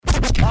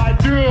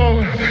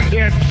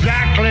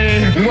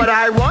exactly what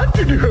I want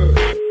to do.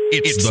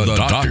 It's the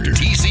Dr.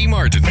 T.C.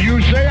 Martin.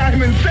 You say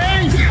I'm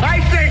insane.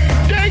 I say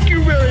thank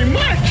you very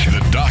much.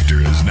 The doctor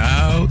is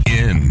now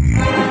in.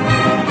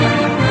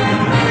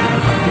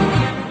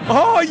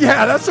 Oh,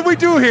 yeah, that's what we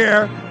do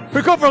here.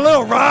 We go for a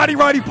little Roddy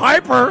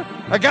Piper,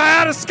 a guy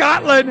out of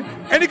Scotland,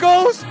 and he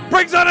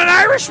brings on an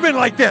Irishman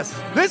like this.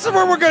 This is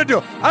what we're going to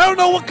do. I don't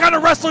know what kind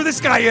of wrestler this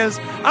guy is.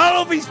 I don't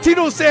know if he's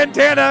Tito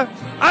Santana.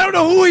 I don't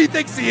know who he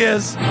thinks he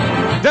is.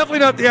 Definitely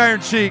not the Iron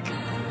Sheik.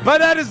 But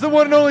that is the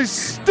one and only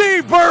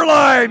Steve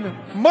Beuerlein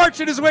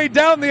marching his way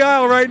down the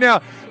aisle right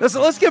now.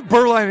 Let's give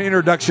Beuerlein an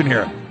introduction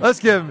here.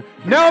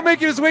 Now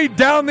making his way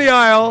down the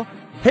aisle,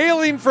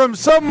 hailing from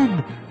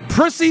some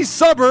prissy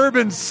suburb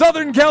in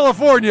Southern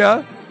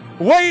California,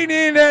 weighing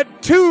in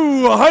at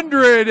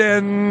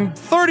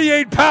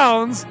 238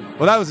 pounds.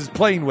 Well, that was his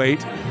playing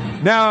weight.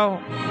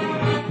 Now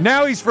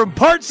he's from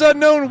parts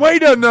unknown,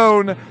 weight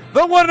unknown.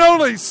 The one and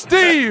only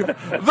Steve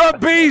the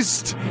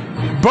Beast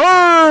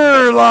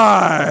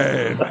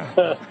Beuerlein.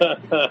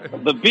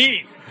 The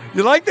Beast.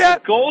 You like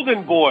that? The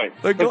Golden Boy.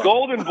 The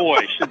Golden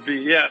Boy should be.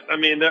 Yeah. I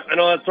mean, I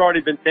know that's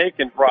already been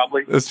taken,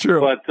 probably. That's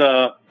true.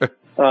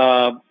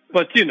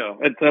 But you know,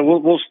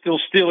 we'll still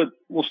steal it.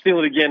 We'll steal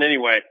it again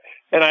anyway.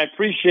 And I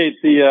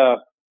appreciate the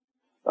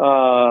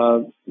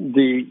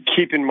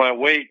keeping my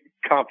weight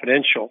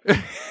confidential.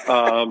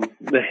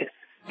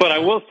 But I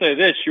will say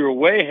this: you were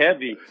way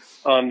heavy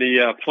on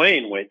the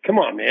playing weight. Come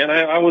on, man.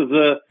 I was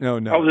a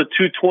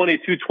 220,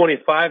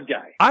 225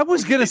 guy. I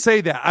was gonna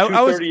say that. I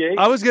was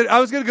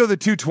gonna go the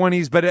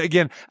 220s, but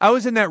again, I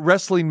was in that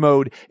wrestling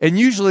mode. And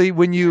usually,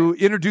 when you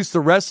introduce the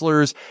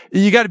wrestlers,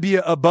 you got to be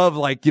above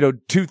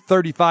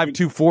 235,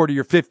 240,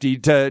 or 50 you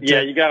got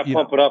to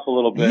pump it up a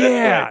little bit.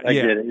 Yeah, right. I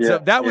get it. Yeah. So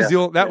that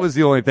was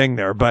the only thing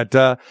there. But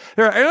I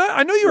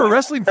know you were a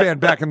wrestling fan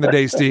back in the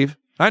day, Steve.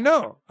 I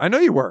know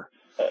you were.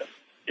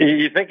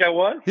 You think I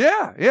was?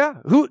 Yeah.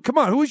 Who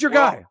was your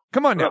guy?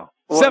 Come on now.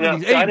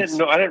 70s,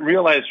 80s. I didn't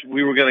realize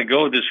we were going to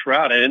go this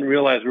route. I didn't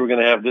realize we were going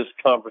to have this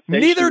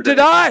conversation. Neither did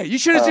I. You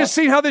should have just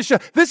seen how this show.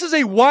 This is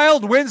a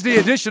wild Wednesday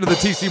edition of the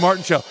TC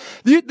Martin Show.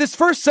 This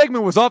first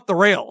segment was off the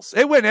rails.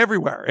 It went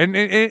everywhere,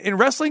 and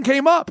wrestling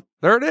came up.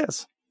 There it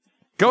is.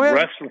 Go ahead.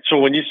 Wrestling. So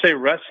when you say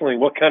wrestling,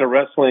 what kind of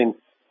wrestling?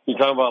 You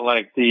talking about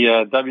like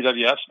the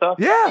WWF stuff?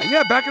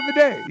 Yeah, back in the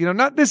day.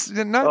 Not this,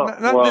 this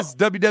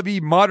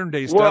WWE modern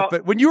day stuff,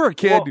 but when you were a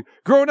kid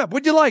growing up,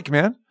 what'd you like,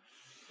 man?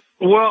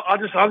 Well, I'm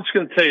just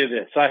going to tell you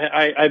this.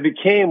 I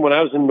became, when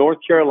I was in North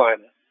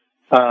Carolina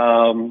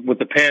with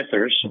the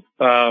Panthers.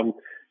 I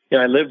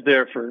lived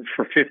there for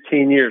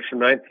 15 years, from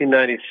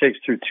 1996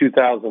 through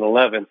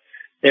 2011,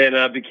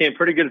 and became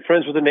pretty good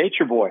friends with the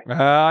Nature Boy.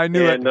 I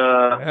knew it.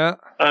 I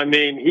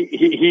mean,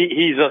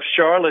 he's a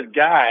Charlotte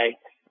guy.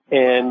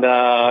 And,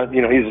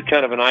 he's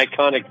kind of an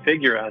iconic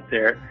figure out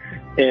there.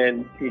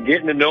 And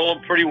getting to know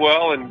him pretty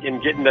well and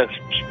getting to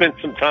spend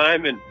some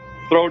time and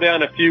throw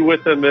down a few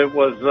with him, it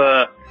was,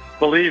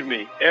 believe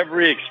me,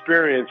 every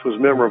experience was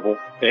memorable.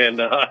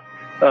 And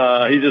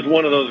he's just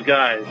one of those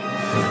guys,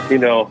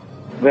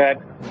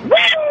 that...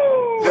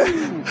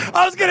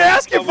 I was going to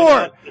ask you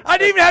for it. I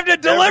didn't even have to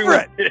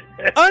deliver it.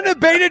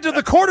 Unabated to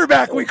the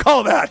quarterback, we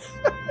call that.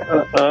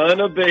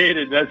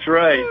 Unabated, that's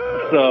right.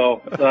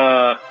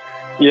 So...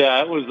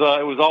 yeah, it was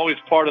always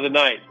part of the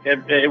night.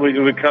 It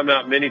would come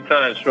out many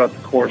times throughout the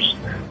course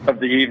of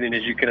the evening,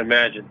 as you can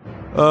imagine.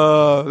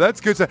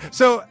 That's good stuff.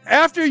 So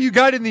after you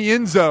got in the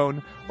end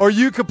zone, or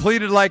you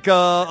completed like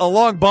a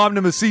long bomb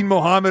to Masin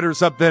Mohammed or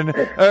something,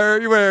 or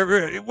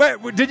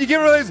did you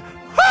give one of those?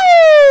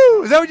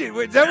 Woo! Is that what you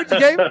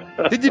gave?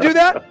 Did you do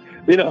that?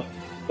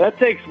 That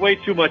takes way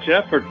too much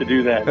effort to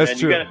do that. That's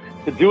true.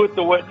 To do it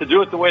the way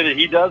that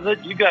he does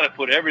it, you got to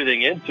put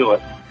everything into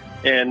it.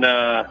 And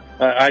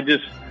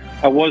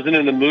I wasn't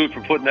in the mood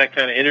for putting that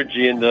kind of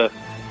energy into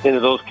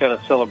those kind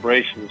of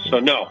celebrations. So,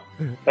 no,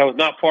 that was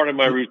not part of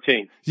my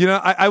routine.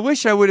 I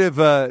wish I would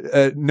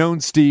have known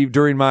Steve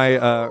during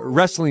my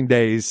wrestling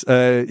days.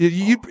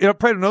 You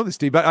probably don't know this,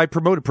 Steve, but I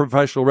promoted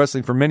professional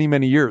wrestling for many,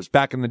 many years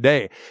back in the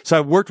day. So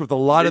I've worked with a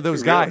lot of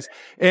those guys.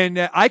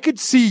 And I could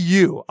see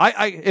you.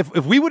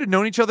 If we would have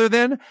known each other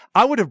then,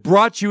 I would have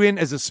brought you in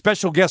as a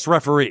special guest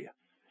referee.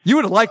 You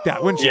would have liked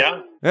that, wouldn't you?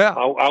 Yeah.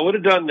 I would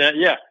have done that.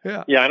 Yeah.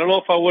 I don't know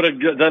if I would have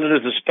done it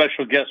as a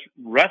special guest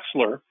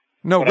wrestler.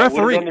 No, referee. I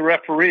would have done the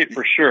referee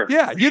for sure.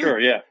 Yeah. You'd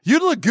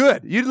look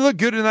good. You'd look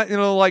good in that,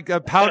 like a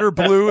powder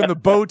blue and the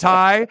bow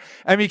tie.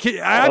 I mean,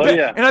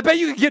 and I bet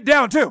you could get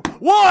down too.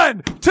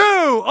 1,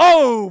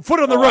 2, foot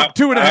on the rope,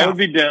 2.5. I would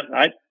be down.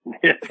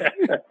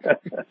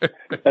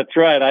 That's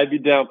right. I'd be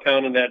down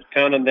pounding that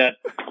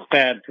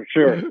pad for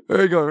sure.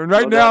 There you go. And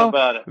right now,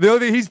 the only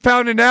thing he's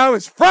pounding now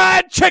is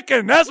fried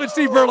chicken. That's what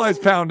Steve Beuerlein's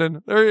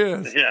pounding. There he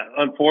is. Yeah,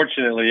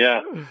 unfortunately,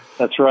 yeah.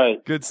 That's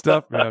right. Good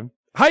stuff, man.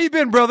 How you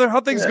been, brother? How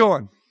things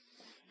going?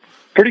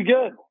 Pretty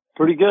good.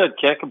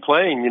 Can't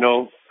complain.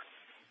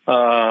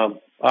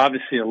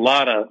 Obviously a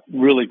lot of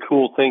really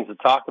cool things to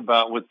talk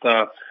about with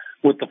the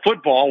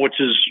football, which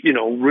is,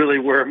 really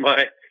where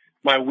my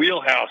my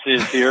wheelhouse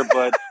is here,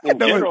 but in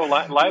general,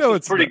 life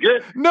is pretty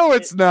good. No,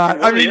 it's not.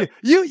 Really, I mean,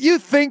 you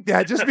think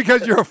that just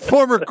because you're a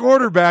former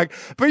quarterback,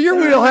 but your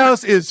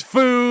wheelhouse is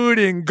food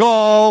and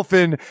golf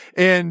and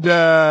some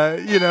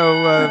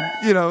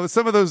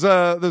of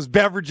those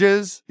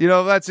beverages.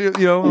 That's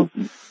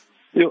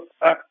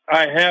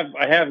I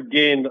have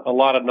gained a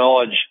lot of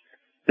knowledge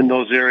in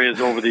those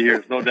areas over the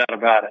years, no doubt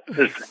about it.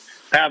 There's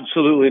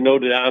absolutely no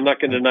doubt. I'm not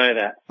going to deny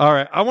that. All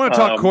right, I want to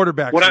talk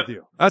quarterbacks with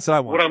you. That's what I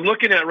want. What I'm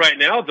looking at right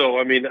now, though,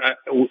 I mean,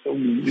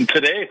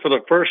 today for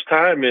the first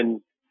time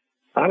in,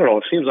 I don't know,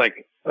 it seems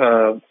like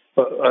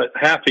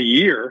half a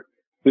year,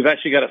 we've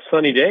actually got a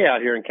sunny day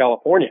out here in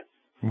California.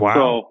 Wow!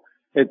 So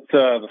it's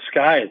the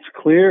sky, it's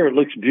clear, it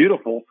looks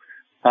beautiful.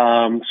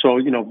 So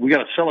we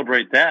got to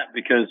celebrate that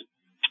because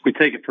we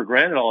take it for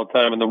granted all the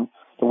time, and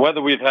the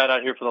weather we've had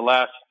out here for the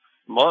last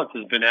month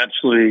has been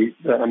absolutely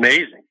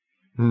amazing.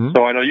 Mm-hmm.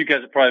 So I know you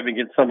guys have probably been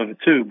getting some of it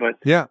too, but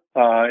yeah,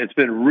 it's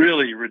been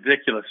really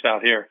ridiculous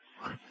out here.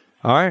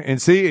 All right,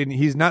 and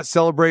he's not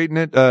celebrating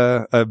it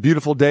a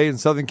beautiful day in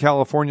Southern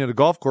California at a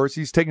golf course.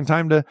 He's taking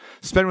time to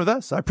spend with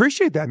us. I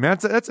appreciate that, man.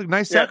 That's a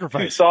nice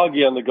sacrifice. It's too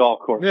soggy on the golf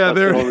course. Yeah,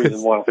 there it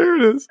is. There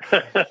it is.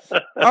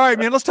 All right,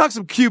 man. Let's talk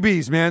some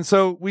QBs, man.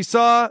 So we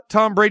saw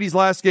Tom Brady's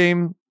last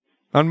game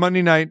on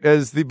Monday night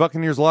as the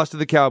Buccaneers lost to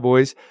the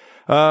Cowboys.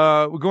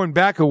 Going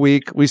back a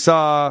week, we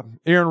saw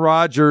Aaron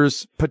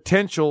Rodgers'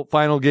 potential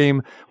final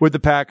game with the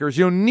Packers.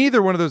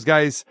 Neither one of those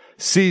guys'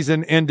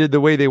 season ended the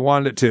way they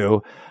wanted it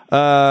to.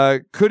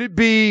 Could it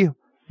be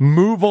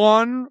move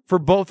on for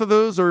both of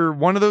those or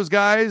one of those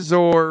guys,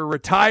 or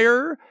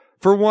retire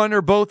for one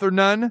or both or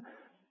none?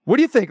 What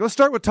do you think? Let's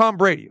start with Tom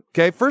Brady.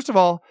 Okay. First of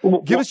all,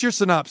 give us your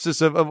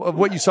synopsis of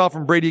what you saw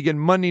from Brady again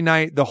Monday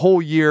night, the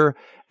whole year.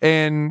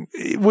 And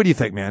what do you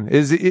think, man?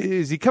 Is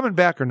he coming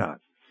back or not?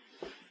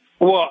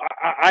 Well,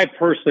 I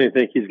personally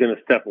think he's going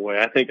to step away.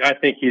 I think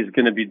he's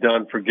going to be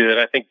done for good.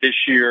 I think this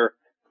year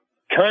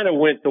kind of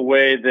went the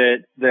way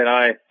that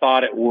I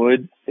thought it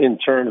would in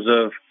terms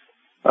of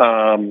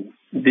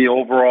the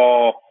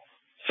overall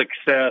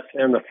success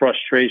and the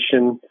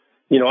frustration.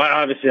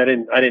 I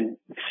didn't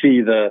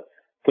see the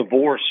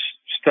divorce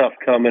stuff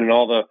coming and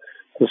all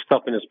the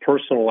stuff in his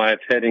personal life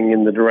heading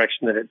in the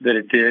direction that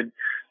it did.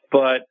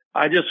 But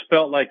I just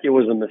felt like it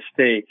was a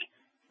mistake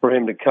for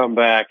him to come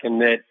back,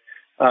 and that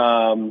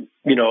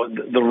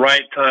the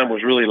right time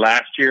was really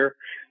last year.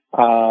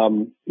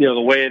 The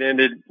way it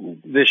ended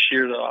this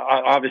year,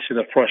 obviously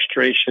the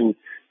frustration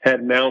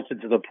had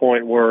mounted to the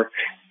point where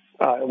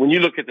when you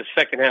look at the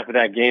second half of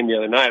that game the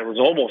other night, it was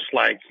almost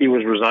like he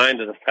was resigned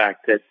to the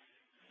fact that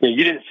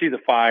you didn't see the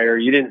fire,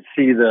 you didn't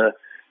see the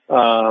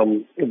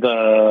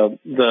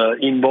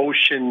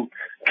emotion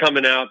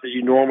coming out that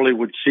you normally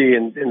would see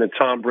in the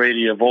Tom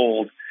Brady of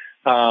old.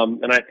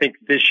 And I think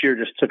this year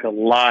just took a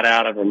lot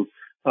out of him,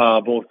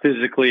 both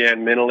physically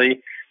and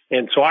mentally.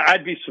 And so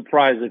I'd be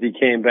surprised if he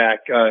came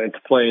back to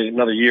play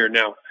another year.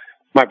 Now,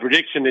 my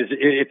prediction is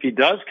if he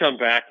does come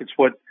back, it's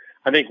what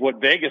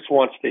Vegas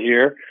wants to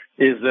hear,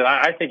 is that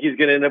I think he's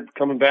going to end up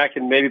coming back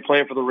and maybe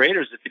playing for the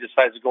Raiders if he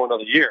decides to go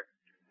another year.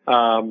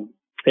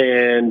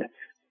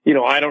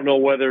 I don't know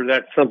whether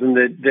that's something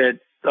that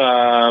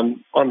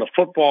on the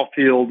football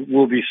field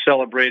will be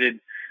celebrated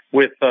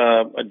with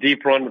a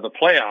deep run to the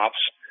playoffs.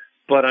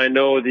 But I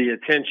know the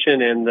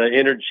attention and the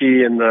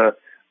energy and the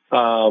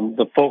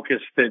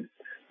focus that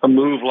a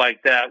move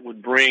like that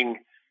would bring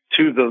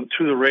to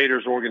the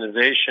Raiders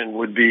organization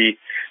would be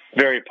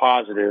very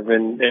positive.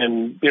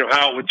 And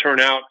how it would turn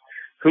out,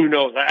 who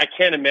knows? I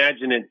can't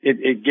imagine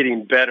it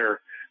getting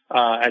better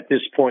at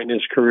this point in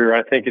his career.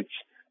 I think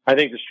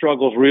the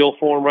struggle's real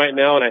for him right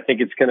now, and I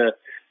think it's going to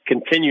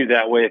continue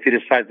that way if he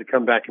decides to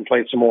come back and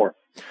play some more.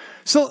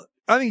 So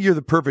I think you're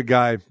the perfect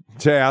guy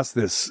to ask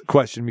this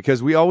question,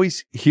 because we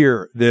always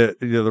hear the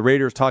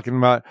Raiders talking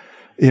about,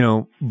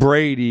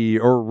 Brady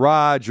or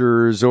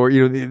Rodgers or,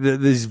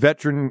 these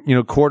veteran,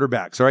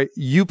 quarterbacks, all right?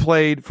 You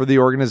played for the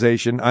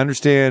organization. I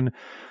understand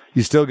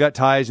you still got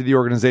ties to the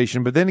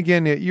organization, but then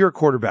again, you're a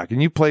quarterback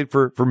and you played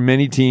for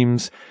many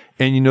teams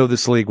and you know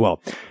this league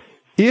well.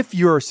 If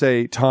you're,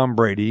 say, Tom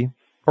Brady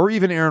or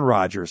even Aaron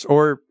Rodgers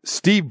or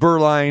Steve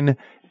Beuerlein,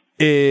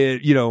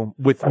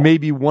 with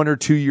maybe 1 or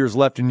 2 years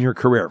left in your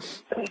career,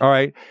 all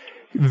right,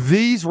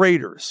 these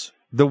Raiders,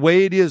 the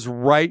way it is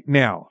right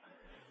now,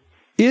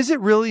 is it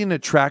really an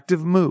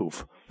attractive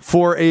move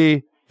for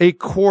a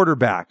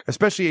quarterback,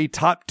 especially a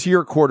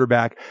top-tier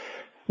quarterback,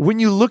 when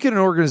you look at an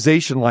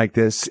organization like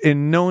this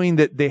and knowing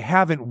that they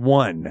haven't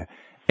won?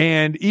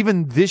 And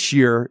even this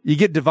year, you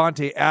get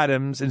Devontae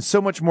Adams, and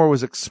so much more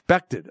was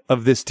expected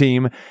of this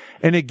team.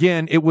 And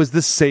again, it was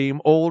the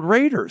same old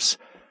Raiders.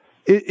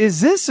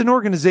 Is this an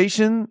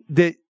organization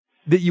that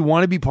you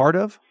want to be part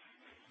of?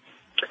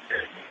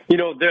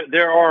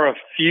 There are a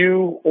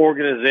few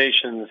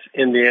organizations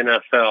in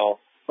the NFL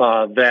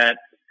that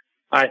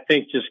I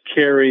think just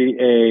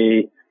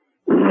carry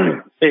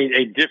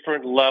a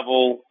different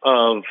level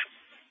of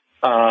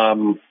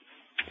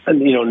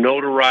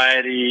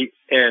notoriety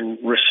and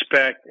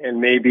respect and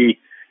maybe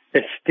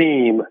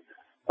esteem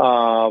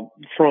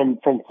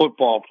from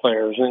football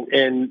players.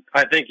 And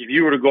I think if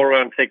you were to go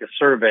around and take a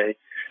survey,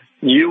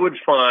 you would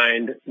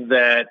find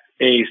that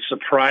a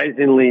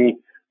surprisingly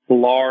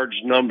large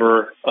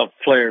number of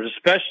players,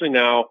 especially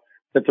now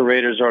that the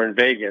Raiders are in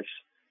Vegas,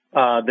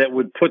 that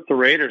would put the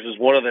Raiders as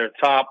one of their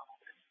top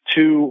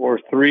 2 or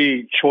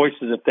 3 choices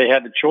if they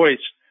had the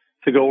choice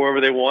to go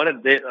wherever they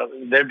wanted.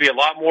 There'd be a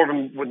lot more of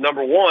them with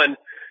number 1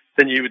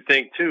 than you would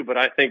think too. But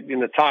I think in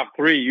the top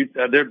 3,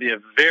 there'd be a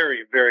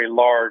very, very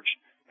large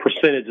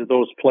percentage of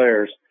those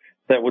players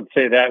that would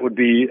say that would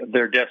be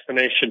their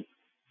destination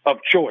of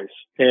choice.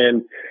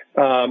 And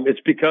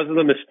it's because of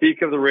the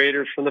mystique of the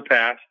Raiders from the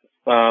past.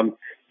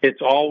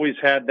 It's always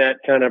had that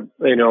kind of,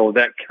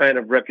 that kind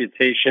of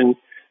reputation,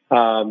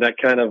 that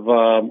kind of,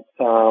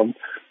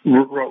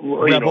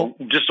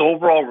 just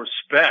overall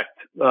respect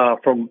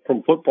from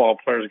football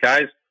players.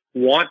 Guys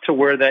want to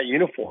wear that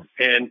uniform,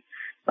 and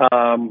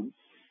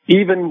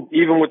even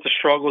with the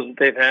struggles that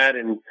they've had,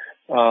 and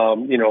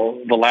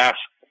the last,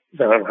 I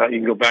don't know how you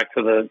can go back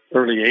to the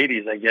early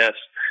 '80s, I guess,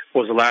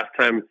 was the last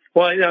time.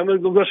 Well, yeah,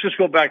 let's just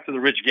go back to the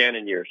Rich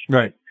Gannon years,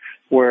 right,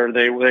 where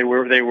they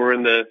were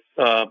in the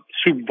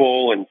Super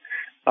Bowl, and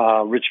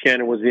Rich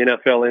Gannon was the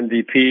NFL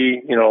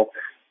MVP.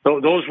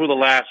 Those were the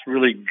last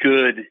really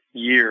good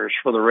years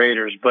for the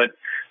Raiders. But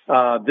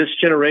this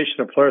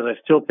generation of players, I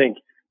still think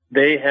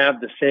they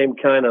have the same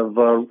kind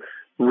of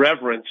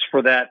reverence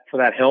for that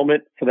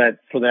helmet, for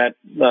that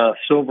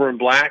silver and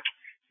black.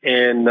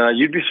 And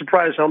you'd be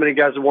surprised how many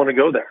guys would want to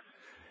go there.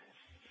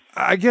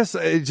 I guess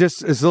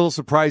it's a little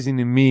surprising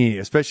to me,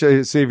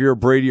 especially say if you're a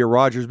Brady or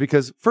Rodgers,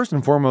 because first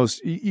and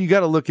foremost, you got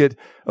to look at,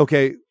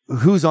 okay,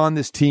 who's on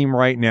this team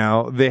right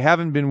now? They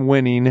haven't been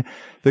winning,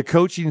 the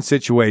coaching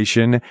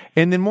situation.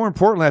 And then more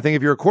importantly, I think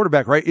if you're a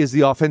quarterback, right, is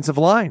the offensive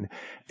line.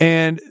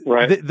 And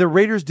right. The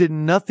Raiders did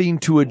nothing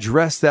to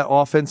address that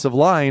offensive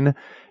line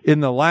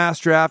in the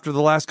last draft or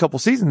the last couple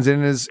seasons.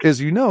 And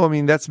as you know, I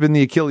mean, that's been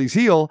the Achilles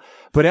heel.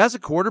 But as a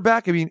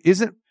quarterback, I mean,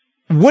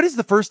 what is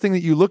the first thing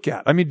that you look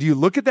at? I mean, do you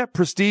look at that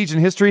prestige and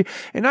history?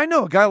 And I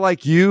know a guy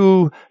like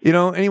you,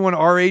 anyone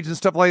our age and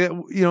stuff like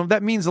that,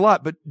 that means a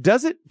lot. But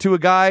does it to a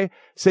guy,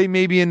 say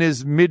maybe in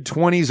his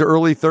mid-20s or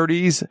early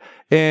 30s,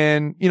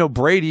 and,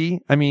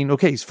 Brady, I mean,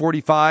 okay, he's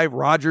 45,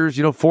 Rodgers,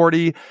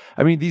 40.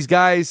 I mean, these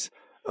guys,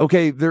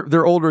 okay,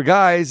 they're older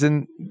guys,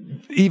 and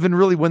even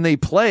really when they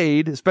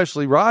played,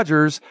 especially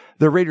Rodgers,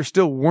 the Raiders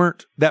still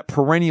weren't that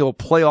perennial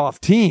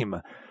playoff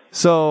team.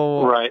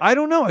 So right. I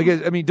don't know.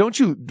 I mean, don't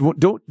you,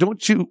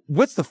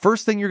 what's the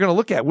first thing you're going to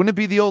look at? Wouldn't it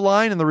be the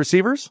O-line and the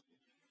receivers?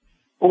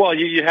 Well,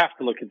 you have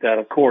to look at that,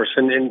 of course.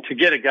 And to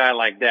get a guy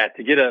like that,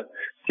 to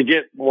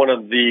get one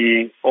of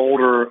the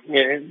older,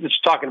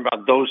 just talking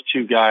about those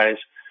 2 guys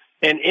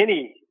and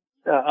any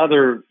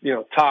other,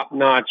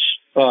 top-notch,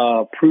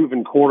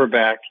 proven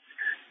quarterback,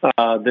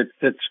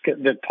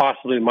 that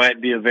possibly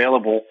might be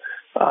available.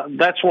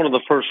 That's one of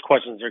the first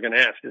questions they're going to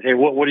ask is, hey,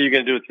 what are you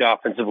going to do with the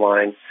offensive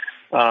line?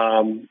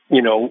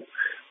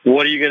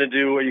 What are you going to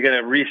do? Are you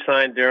going to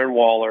re-sign Darren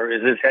Waller?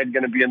 Is his head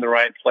going to be in the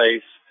right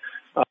place?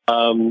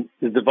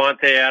 Is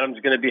Devontae Adams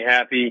going to be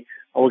happy?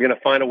 Are we going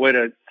to find a way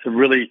to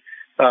really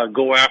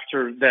go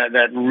after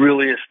that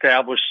really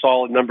established,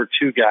 solid number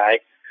 2 guy?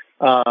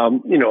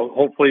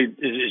 Hopefully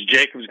is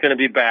Jacobs going to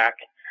be back?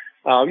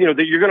 You're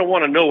going to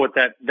want to know what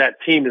that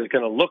team is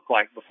going to look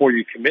like before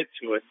you commit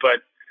to it.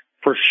 But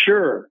for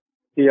sure,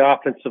 the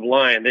offensive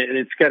line,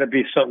 it's got to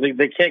be something.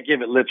 They can't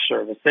give it lip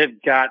service.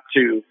 They've got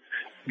to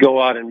go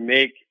out and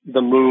make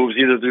the moves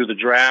either through the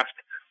draft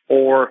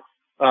or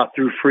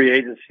through free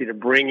agency to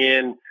bring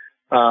in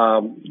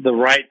the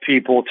right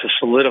people to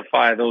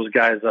solidify those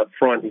guys up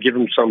front and give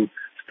them some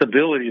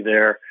stability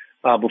there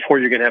before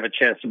you're going to have a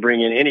chance to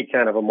bring in any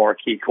kind of a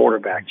marquee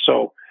quarterback.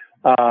 So,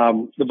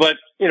 but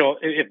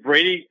if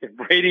Brady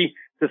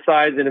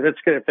decides, and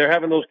if they're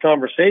having those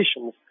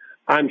conversations,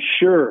 I'm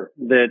sure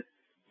that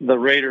the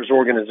Raiders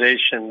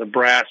organization, the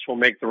brass, will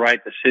make the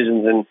right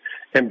decisions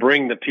and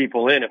bring the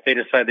people in if they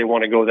decide they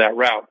want to go that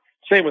route.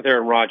 Same with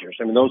Aaron Rodgers.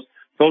 I mean,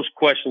 those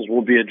questions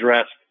will be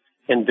addressed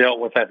and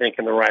dealt with, I think,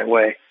 in the right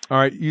way. All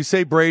right. You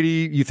say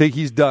Brady, you think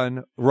he's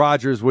done.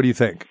 Rodgers, what do you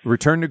think?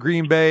 Return to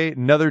Green Bay,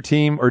 another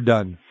team, or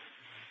done?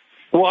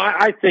 Well,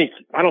 I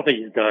don't think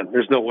he's done.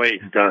 There's no way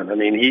he's done. I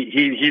mean,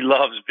 he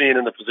loves being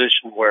in the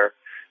position where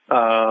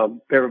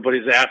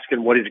everybody's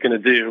asking what he's going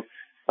to do.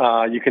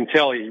 You can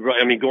tell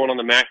going on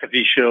the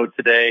McAfee show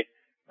today,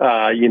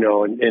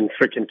 and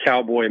freaking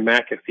Cowboy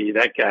McAfee,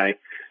 that guy.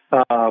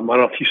 I don't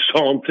know if you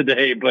saw him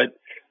today, but,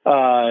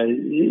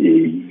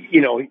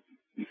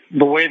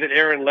 the way that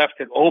Aaron left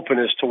it open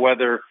as to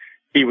whether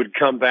he would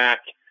come back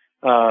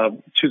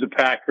to the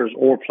Packers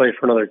or play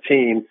for another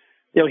team.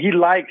 He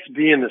likes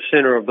being the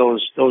center of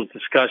those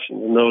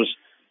discussions and those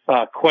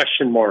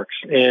question marks.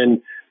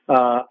 And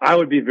I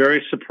would be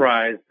very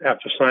surprised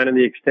after signing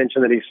the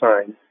extension that he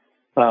signed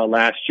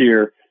last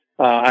year.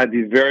 I'd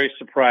be very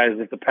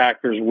surprised if the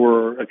Packers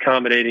were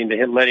accommodating to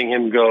him, letting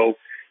him go,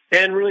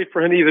 and really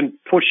for him even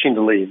pushing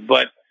to leave.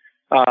 But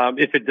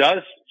if it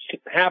does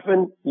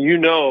happen,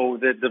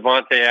 that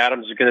Devontae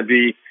Adams is going to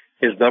be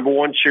his number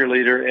one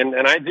cheerleader. And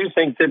I do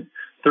think that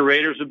the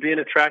Raiders would be an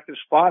attractive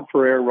spot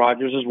for Aaron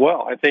Rodgers as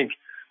well. I think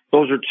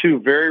those are two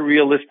very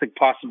realistic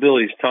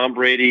possibilities, Tom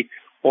Brady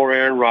or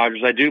Aaron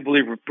Rodgers. I do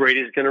believe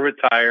Brady's going to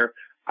retire.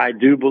 I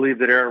do believe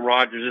that Aaron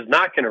Rodgers is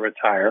not going to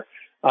retire.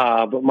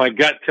 But my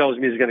gut tells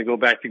me he's going to go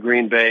back to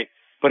Green Bay.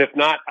 But if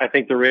not, I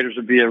think the Raiders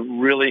would be a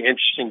really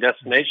interesting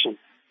destination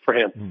for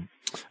him.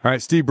 All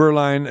right, Steve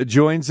Beuerlein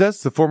joins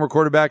us, the former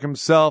quarterback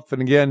himself, and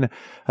again,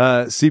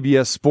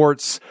 CBS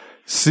Sports.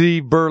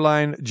 Steve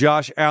Beuerlein,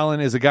 Josh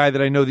Allen is a guy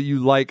that I know that you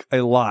like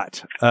a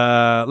lot.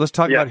 Let's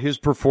talk about his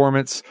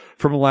performance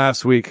from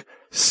last week.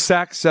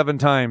 Sacked 7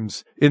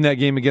 times in that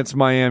game against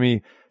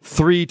Miami,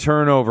 3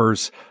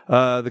 turnovers,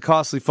 the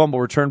costly fumble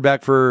returned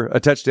back for a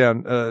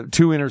touchdown,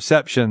 2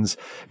 interceptions.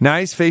 Now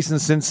he's facing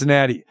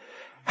Cincinnati.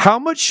 How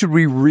much should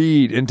we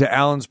read into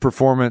Allen's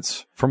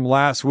performance from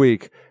last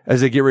week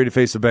as they get ready to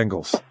face the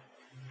Bengals?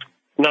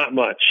 Not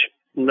much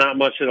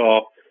at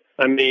all.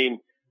 I mean,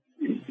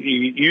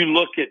 you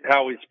look at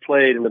how he's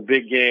played in the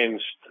big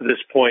games to this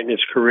point in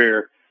his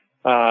career.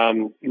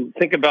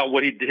 Think about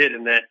what he did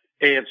in that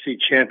AFC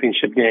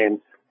Championship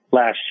game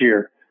last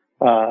year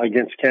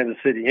against Kansas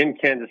City, in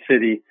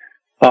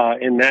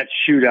that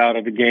shootout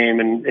of a game.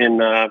 And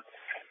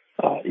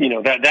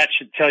that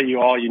should tell you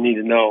all you need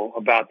to know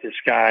about this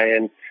guy.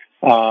 And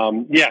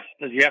yes,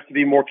 does he have to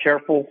be more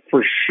careful?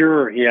 For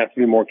sure, he has to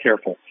be more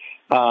careful.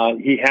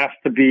 He has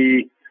to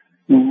be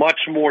much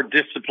more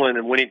disciplined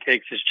in when he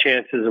takes his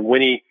chances and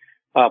when he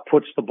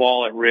puts the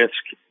ball at risk.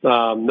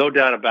 No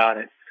doubt about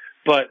it.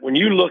 But when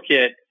you look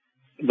at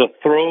the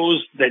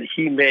throws that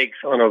he makes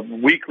on a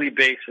weekly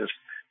basis,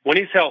 when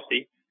he's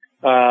healthy,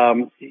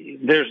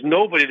 there's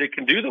nobody that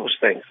can do those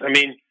things. I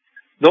mean,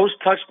 those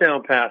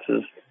touchdown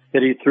passes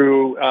that he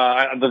threw,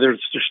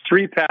 there's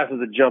 3 passes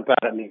that jump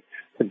out at me.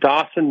 The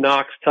Dawson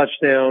Knox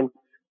touchdown,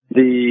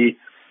 the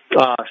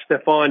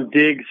Stephon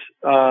Diggs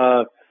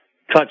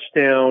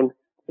touchdown,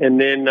 and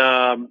then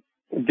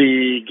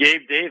the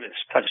Gabe Davis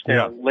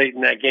touchdown late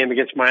in that game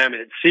against Miami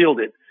that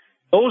sealed it.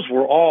 Those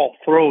were all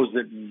throws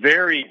that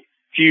very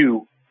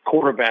few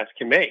quarterbacks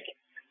can make.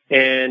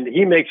 And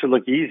he makes it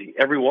look easy.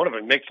 Every one of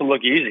them makes him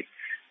look easy.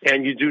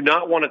 And you do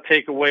not want to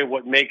take away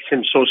what makes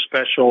him so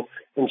special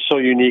and so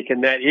unique,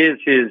 and that is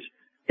his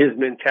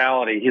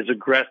mentality, his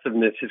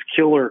aggressiveness, his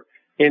killer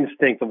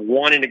instinct of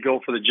wanting to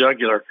go for the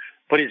jugular.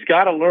 But he's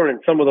got to learn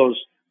in some of those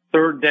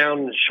 3rd down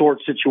and short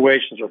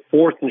situations or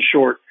 4th and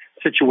short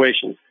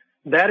situations.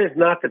 That is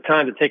not the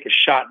time to take a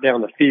shot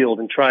down the field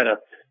and try to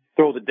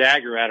throw the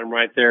dagger at him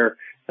right there.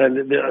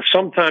 And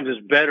sometimes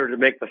it's better to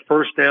make the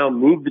first down,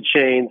 move the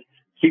chains,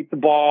 keep the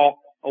ball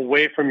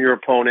away from your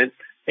opponent,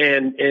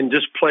 and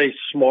just play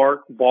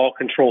smart ball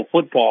control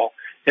football.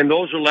 And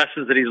those are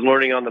lessons that he's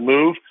learning on the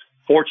move.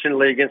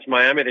 Fortunately, against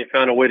Miami, they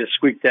found a way to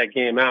squeak that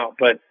game out.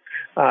 But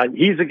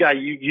he's a guy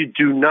you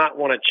do not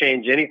want to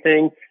change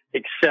anything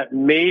except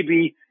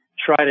maybe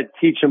try to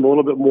teach him a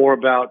little bit more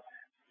about,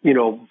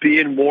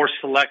 being more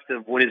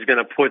selective when he's going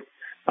to put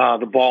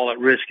the ball at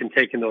risk and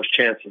taking those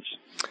chances.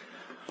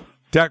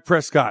 Dak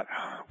Prescott.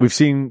 We've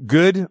seen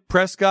good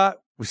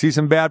Prescott. We see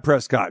some bad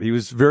Prescott. He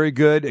was very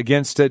good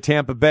against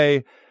Tampa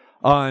Bay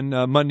on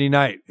Monday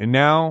night. And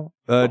now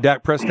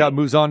Dak Prescott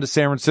moves on to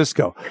San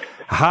Francisco.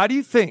 How do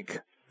you think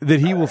that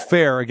he will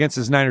fare against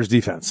his Niners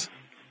defense?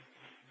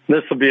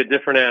 This will be a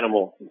different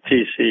animal,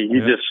 TC.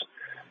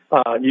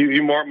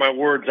 You mark my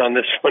words on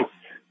this one.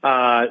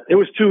 It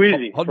was too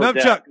easy. Hold on,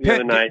 Chuck.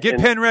 Get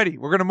pen ready.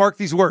 We're going to mark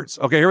these words.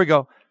 Okay, here we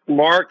go.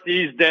 Mark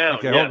these down.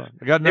 Okay, hold on.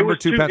 I got number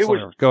 2 pencil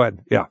here. Go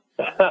ahead. Yeah.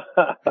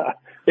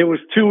 It was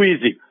too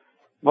easy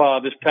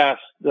this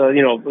past,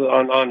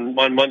 on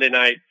Monday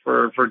night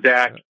for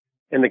Dak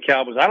and the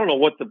Cowboys. I don't know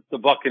what the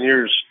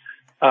Buccaneers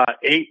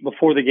ate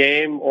before the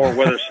game or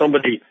whether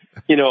somebody,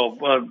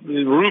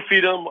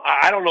 roofied them.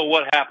 I don't know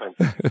what happened.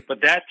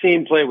 But that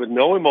team played with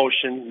no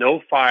emotion,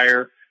 no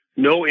fire,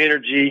 no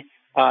energy.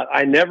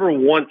 I never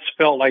once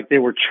felt like they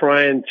were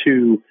trying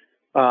to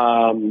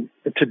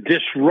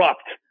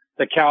disrupt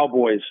the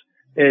Cowboys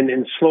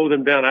and slow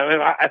them down.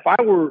 If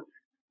I were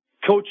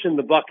coaching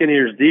the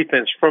Buccaneers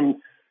defense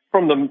from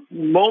the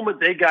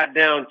moment they got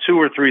down 2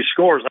 or 3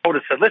 scores, I would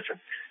have said, listen,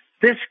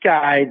 this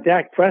guy,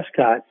 Dak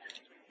Prescott,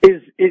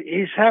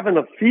 he's having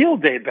a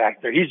field day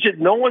back there.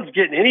 No one's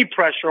getting any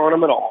pressure on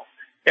him at all.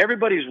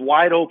 Everybody's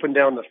wide open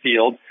down the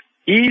field,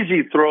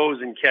 easy throws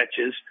and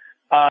catches.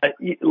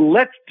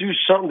 Let's do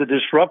something to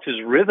disrupt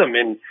his rhythm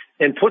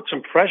and put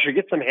some pressure,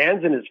 get some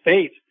hands in his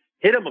face,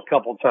 hit him a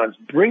couple times,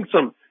 bring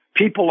some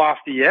people off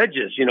the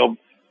edges,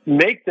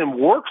 make them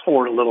work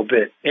for it a little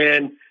bit.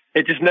 And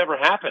it just never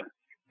happened.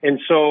 And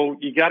so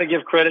you got to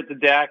give credit to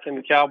Dak and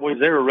the Cowboys.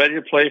 They were ready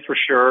to play for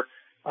sure.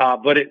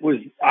 But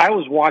I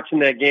was watching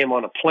that game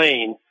on a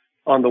plane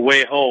on the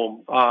way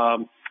home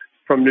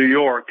from New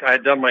York. I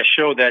had done my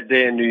show that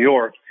day in New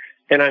York,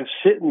 and I'm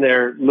sitting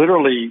there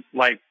literally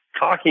like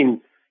talking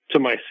to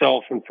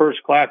myself in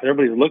first class, and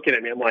everybody's looking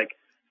at me. I'm like,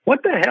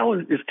 what the hell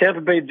is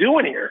Tampa Bay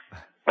doing here?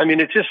 I mean,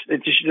 it's just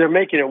they're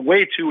making it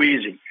way too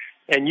easy.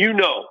 And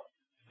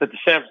that the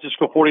San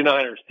Francisco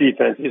 49ers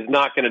defense is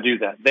not going to do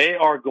that. They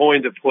are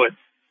going to put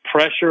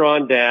pressure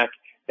on Dak,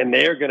 and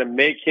they are going to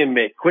make him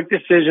make quick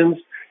decisions,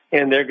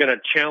 and they're going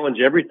to challenge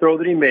every throw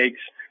that he makes.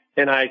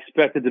 And I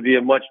expect it to be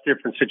a much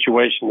different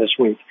situation this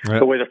week,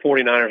 the way the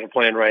 49ers are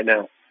playing right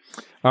now.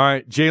 All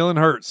right, Jalen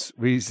Hurts.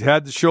 He's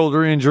had the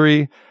shoulder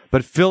injury,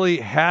 but Philly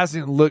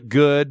hasn't looked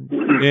good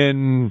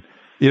in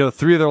 3 of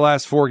their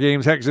last 4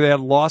 games. Actually, they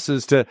had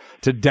losses to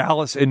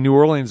Dallas and New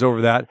Orleans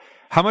over that.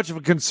 How much of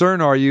a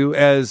concern are you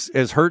as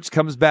Hurts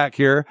comes back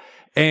here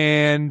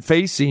and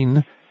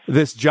facing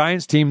this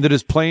Giants team that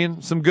is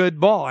playing some good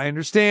ball? I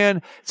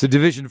understand it's a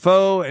division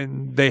foe,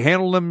 and they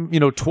handled them,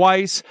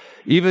 twice,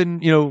 even,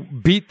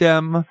 beat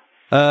them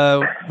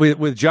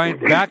with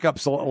Giant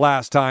backups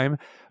last time.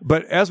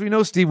 But as we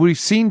know, Steve, we've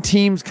seen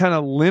teams kind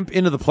of limp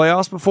into the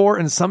playoffs before,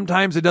 and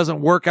sometimes it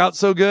doesn't work out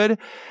so good.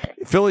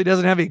 Philly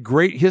doesn't have a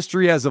great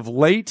history as of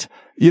late,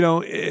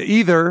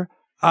 either.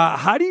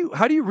 How do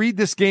you read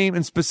this game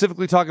and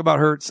specifically talk about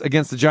Hurts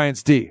against the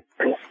Giants D?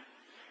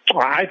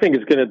 I think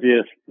it's going to be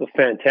a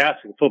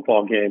fantastic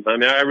football game. I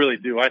mean, I really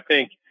do. I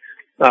think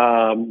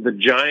the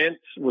Giants,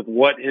 with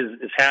what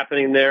is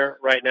happening there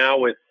right now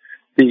with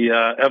the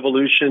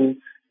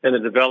evolution and the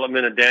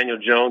development of Daniel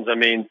Jones, I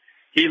mean,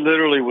 he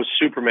literally was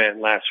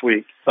Superman last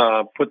week.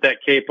 Put that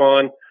cape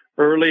on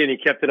early, and he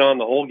kept it on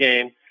the whole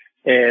game.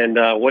 And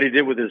what he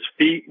did with his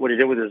feet, what he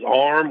did with his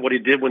arm, what he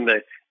did when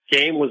the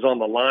game was on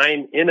the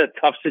line in a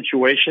tough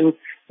situation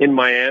in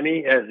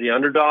Miami as the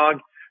underdog,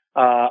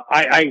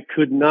 I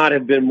could not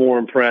have been more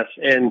impressed.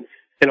 And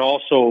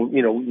also,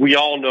 we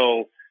all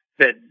know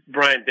that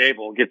Brian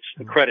Dable gets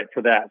the credit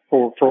for that,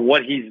 for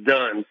what he's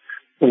done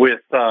with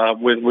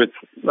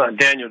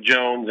Daniel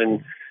Jones.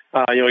 And,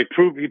 he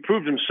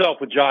proved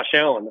himself with Josh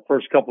Allen the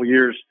first couple of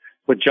years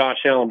with Josh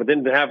Allen, but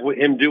then to have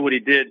him do what he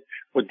did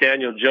with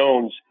Daniel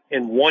Jones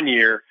in 1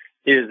 year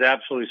is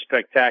absolutely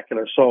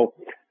spectacular. So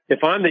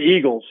if I'm the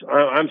Eagles,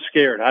 I'm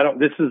scared.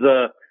 This is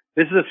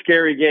a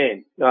scary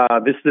game.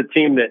 This is a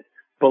team that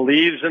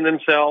believes in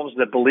themselves,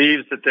 that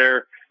believes that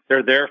they're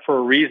there for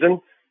a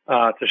reason,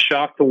 to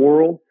shock the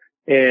world.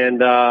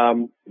 And,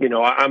 I'm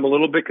a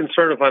little bit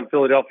concerned if I'm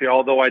Philadelphia,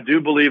 although I do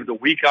believe the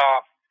week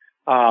off,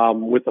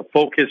 with the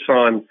focus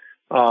on,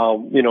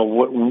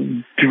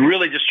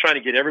 really just trying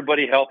to get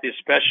everybody healthy,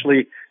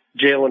 especially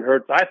Jalen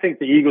Hurts. I think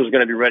the Eagles are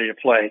going to be ready to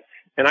play,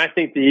 and I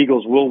think the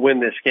Eagles will win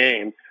this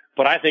game,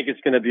 but I think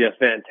it's going to be a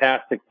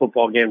fantastic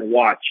football game to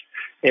watch.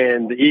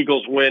 And the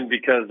Eagles win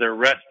because they're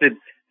rested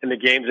and the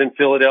game's in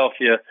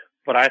Philadelphia,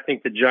 but I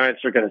think the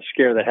Giants are going to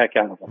scare the heck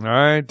out of them. All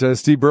right,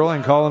 Steve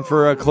Beuerlein calling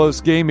for a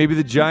close game, maybe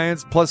the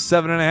Giants plus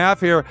 7.5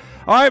 here.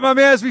 All right, my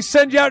man, as we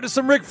send you out to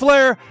some Ric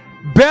Flair,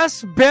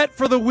 best bet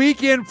for the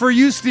weekend for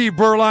you, Steve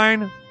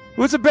Beuerlein.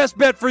 What's the best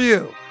bet for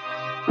you?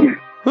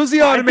 Who's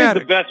the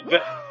automatic?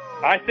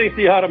 I think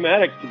the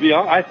automatic, to be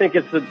honest, I think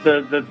it's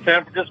the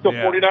San Francisco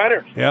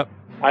 49ers. Yep.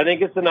 I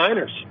think it's the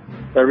Niners.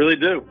 I really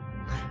do.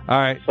 All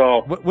right.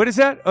 So what is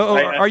that?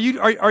 Are you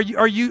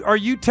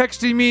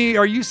texting me?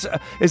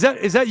 Is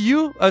that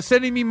you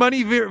sending me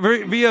money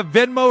via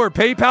Venmo or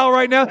PayPal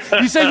right now?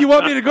 You said you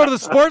want me to go to the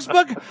sports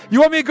book? You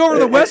want me to go over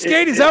to the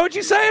Westgate? Is that what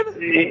you're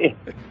saying?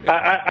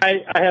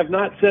 I have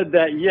not said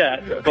that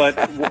yet, but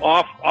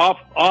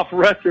off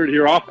record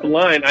here, off the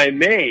line, I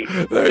may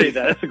say that.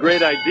 That's a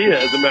great idea,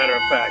 as a matter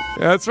of fact.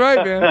 That's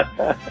right, man.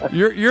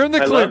 You're in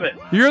the clear. Love it.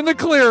 You're in the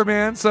clear,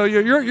 man. So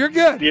you're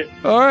good. Yeah.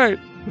 All right.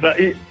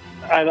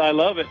 I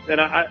love it. And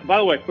by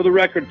the way, for the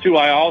record, too,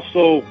 I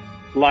also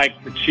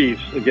like the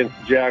Chiefs against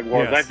the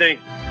Jaguars. Yes. I think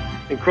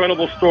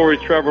incredible story,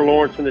 Trevor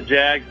Lawrence and the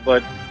Jags,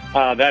 but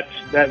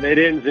it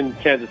ends in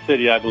Kansas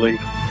City, I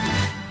believe.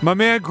 My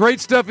man,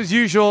 great stuff as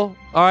usual.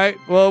 All right,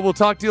 well, we'll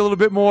talk to you a little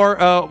bit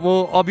more.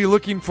 I'll be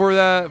looking for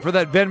that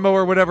Venmo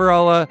or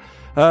whatever.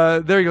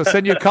 There you go.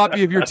 Send you a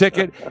copy of your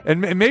ticket,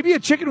 and maybe a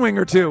chicken wing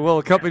or two will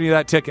accompany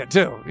that ticket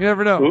too. You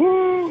never know.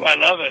 Ooh, I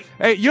love it.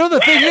 Hey, the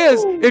thing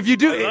is, if you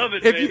do,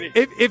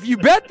 if you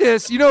bet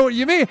this, you know what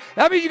you mean.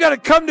 That means you got to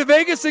come to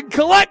Vegas and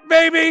collect,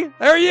 baby.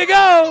 There you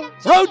go.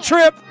 Road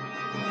trip.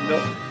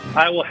 No,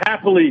 I will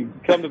happily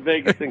come to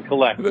Vegas and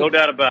collect. No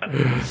doubt about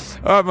it.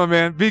 All right, my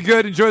man. Be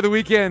good. Enjoy the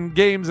weekend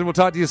games, and we'll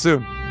talk to you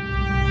soon.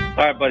 All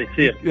right, buddy.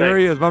 See you. There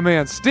he is, my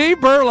man. Steve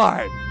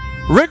Beuerlein,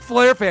 Ric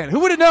Flair fan. Who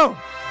would have known?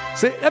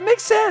 See, that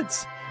makes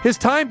sense. His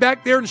time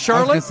back there in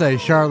Charlotte. I was going to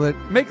say, Charlotte,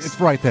 it's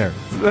right there.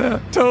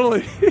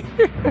 Totally.